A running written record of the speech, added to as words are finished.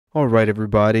Alright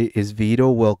everybody, it's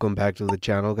Vito. Welcome back to the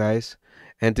channel, guys.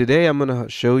 And today I'm going to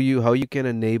show you how you can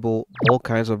enable all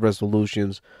kinds of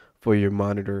resolutions for your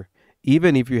monitor.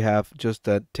 Even if you have just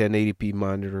a 1080p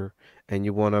monitor and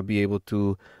you want to be able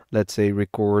to, let's say,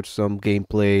 record some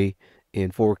gameplay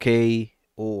in 4K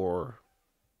or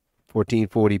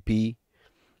 1440p,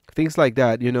 things like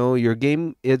that. Your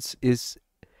game is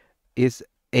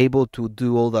able to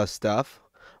do all that stuff,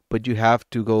 but you have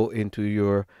to go into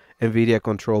your NVIDIA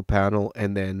control panel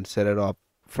and then set it up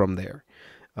from there.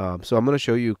 So I'm going to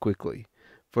show you quickly.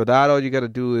 For that, all you got to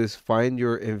do is find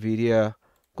your NVIDIA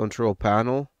control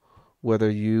panel, whether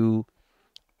you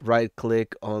right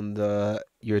click on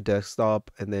your desktop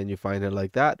and then you find it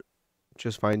like that.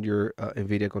 Just find your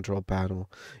NVIDIA control panel.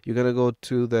 You're going to go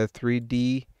to the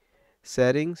 3D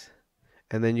settings,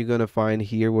 and then you're going to find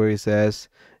here where it says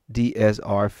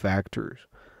DSR factors.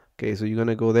 Okay, so you're going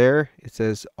to go there. It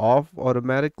says off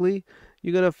automatically.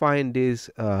 You're going to find this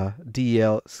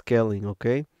DL scaling.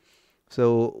 Okay,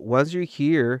 so once you're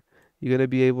here, you're going to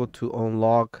be able to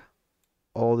unlock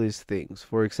all these things.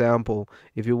 For example,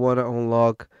 if you want to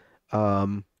unlock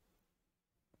 2K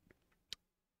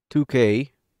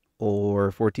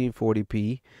or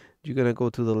 1440p, you're going to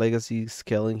go to the legacy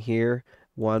scaling here,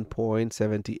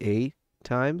 1.78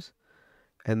 times.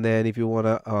 And then if you want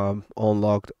to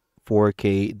unlock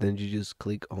 4K, then you just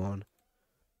click on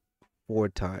 4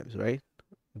 times, right?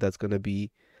 That's going to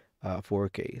be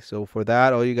 4K. So for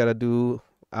that, all you got to do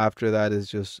after that is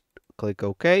just click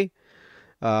OK.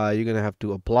 You're going to have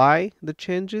to apply the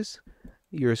changes.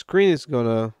 Your screen is going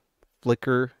to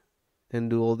flicker and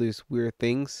do all these weird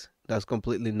things. That's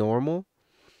completely normal.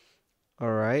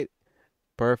 All right.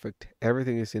 Perfect.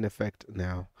 Everything is in effect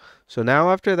now. So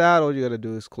now after that, all you got to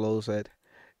do is close it,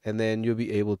 and then you'll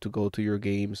be able to go to your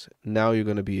games. Now you're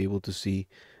going to be able to see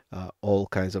all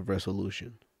kinds of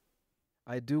resolution.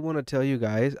 I do want to tell you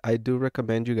guys, I do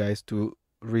recommend you guys to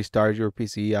restart your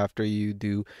PC after you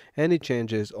do any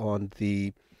changes on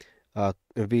the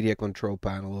NVIDIA control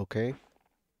panel, okay?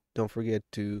 Don't forget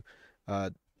to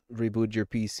uh, reboot your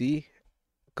PC,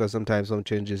 because sometimes some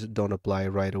changes don't apply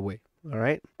right away. All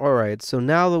right. All right. So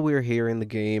now that we're here in the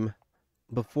game,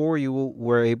 before you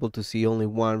were able to see only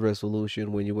one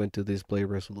resolution when you went to display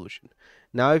resolution.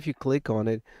 Now if you click on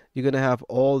it, you're going to have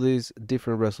all these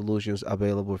different resolutions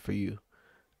available for you.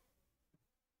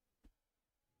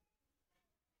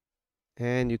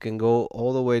 And you can go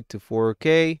all the way to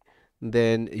 4K.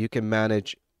 Then you can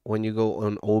manage when you go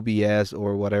on OBS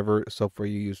or whatever software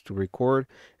you use to record,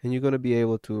 and you're going to be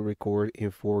able to record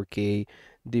in 4K,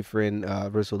 different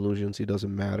resolutions. It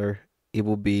doesn't matter. It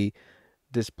will be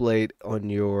displayed on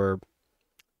your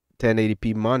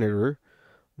 1080p monitor,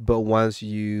 but once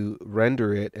you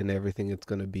render it and everything, it's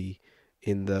going to be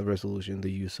in the resolution that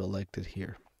you selected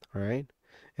here. All right,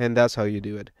 and that's how you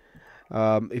do it.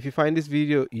 If you find this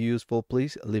video useful,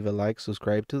 please leave a like,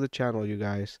 subscribe to the channel, you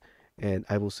guys, and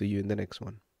I will see you in the next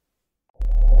one.